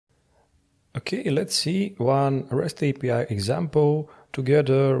Okay, let's see one REST API example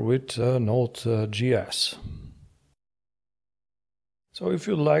together with Node.js. So if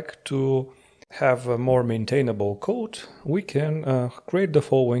you'd like to have a more maintainable code, we can create the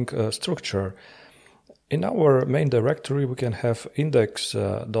following structure. In our main directory, we can have index.js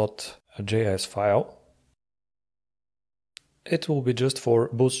file. It will be just for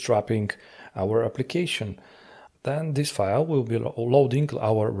bootstrapping our application. Then this file will be loading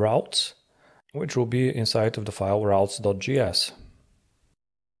our routes, which will be inside of the file routes.js.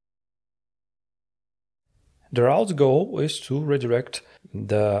 The route's goal is to redirect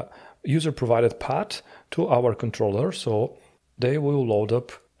the user-provided path to our controller, so they will load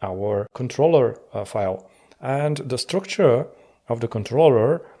up our controller file. And the structure of the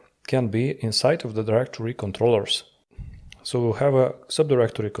controller can be inside of the directory controllers. So we'll have a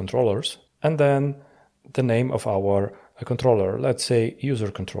subdirectory controllers, and then the name of our controller, let's say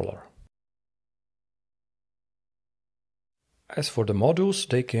user controller. As for the modules,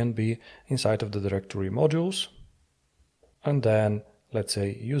 they can be inside of the directory modules, and then let's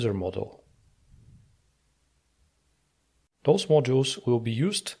say user module. Those modules will be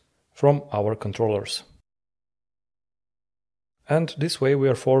used from our controllers. And this way we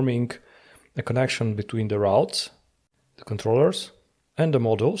are forming a connection between the routes, the controllers, and the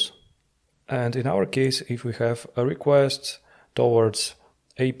modules. And in our case, if we have a request towards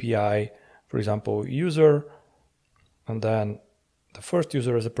API, for example, user, and then the first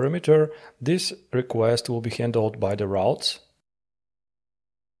user as a parameter, this request will be handled by the routes.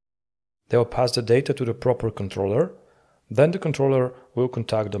 They will pass the data to the proper controller. Then the controller will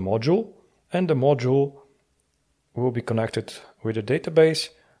contact the module, and the module will be connected with the database,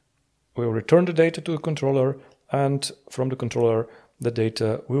 will return the data to the controller, and from the controller, the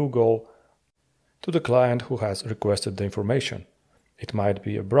data will go to the client who has requested the information. It might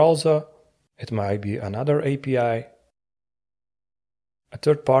be a browser, it might be another API, a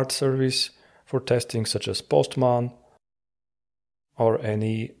third-party service for testing such as Postman, or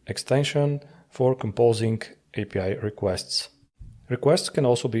any extension for composing API requests. Requests can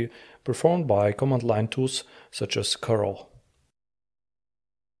also be performed by command line tools such as curl.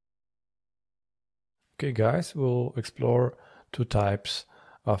 Okay guys, we'll explore two types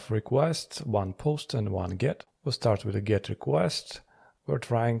of requests, one post and one get. We'll start with a get request. We're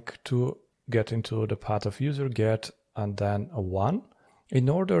trying to get into the path of user get and then a one. In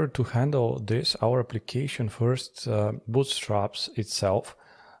order to handle this, our application first bootstraps itself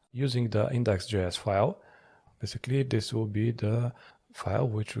using the index.js file. Basically, this will be the file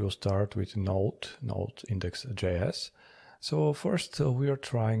which will start with node index.js. So first we are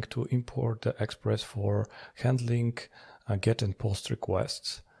trying to import the Express for handling get and post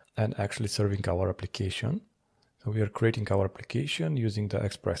requests and actually serving our application. So we are creating our application using the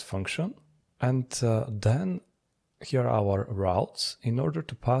Express function, and then here are our routes. In order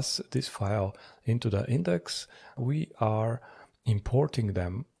to pass this file into the index, we are importing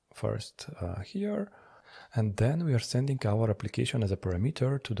them first here, and then we are sending our application as a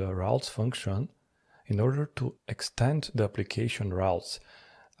parameter to the routes function in order to extend the application routes.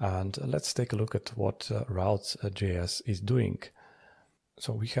 And let's take a look at what routes.js is doing.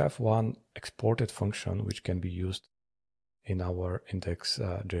 So we have one exported function which can be used in our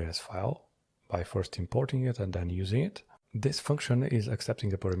index.js file by first importing it and then using it. This function is accepting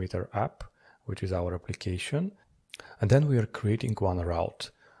the parameter app, which is our application. And then we are creating one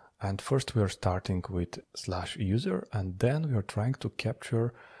route. And first we are starting with /user, and then we are trying to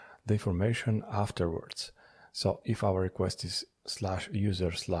capture the information afterwards. So if our request is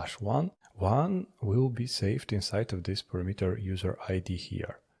 /user/1, one will be saved inside of this parameter user ID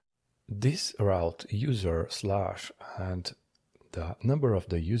here. This route user / and the number of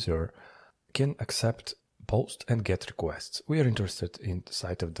the user can accept post and get requests. We are interested in the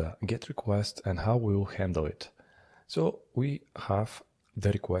side of the get request and how we will handle it. So we have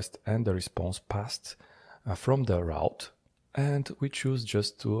the request and the response passed from the route, and we choose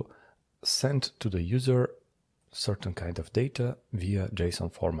just to send to the user certain kind of data via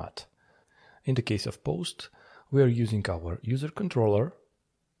JSON format. In the case of post, we are using our user controller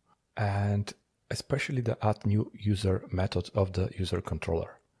and especially the add new user method of the user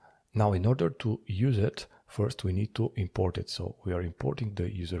controller. Now, in order to use it, first we need to import it. So we are importing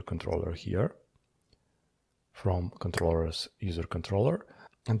the user controller here from controller's user controller.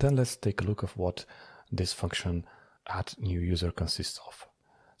 And then let's take a look at what this function add new user consists of.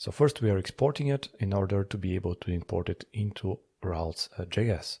 So first we are exporting it in order to be able to import it into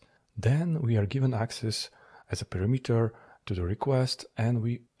routes.js. Then we are given access as a parameter to the request, and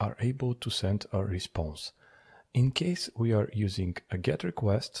we are able to send a response. In case we are using a get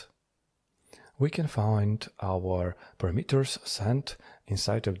request, we can find our parameters sent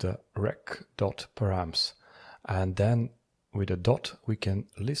inside of the rec.params. And then with a dot, we can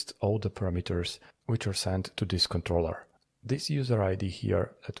list all the parameters which are sent to this controller. This user ID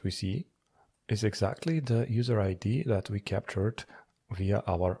here that we see is exactly the user ID that we captured via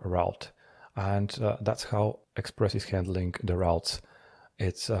our route. And that's how Express is handling the routes.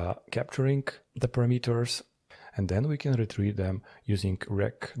 It's capturing the parameters, and then we can retrieve them using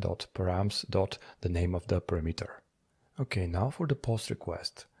rec.params. The name of the parameter. Okay, now for the post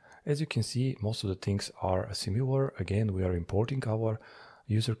request. As you can see, most of the things are similar. Again, we are importing our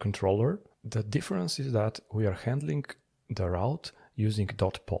user controller. The difference is that we are handling the route using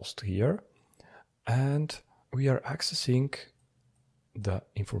 .post here, and we are accessing the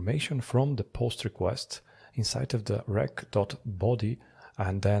information from the post request inside of the rec.body,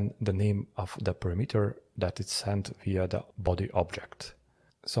 and then the name of the parameter that is sent via the body object.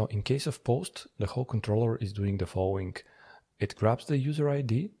 So in case of post, the whole controller is doing the following. It grabs the user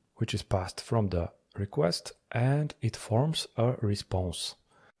ID, which is passed from the request, and it forms a response.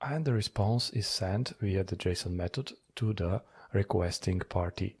 And the response is sent via the JSON method to the requesting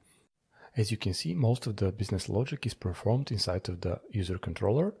party. As you can see, most of the business logic is performed inside of the user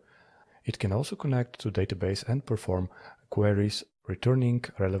controller. It can also connect to database and perform queries, returning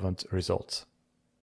relevant results.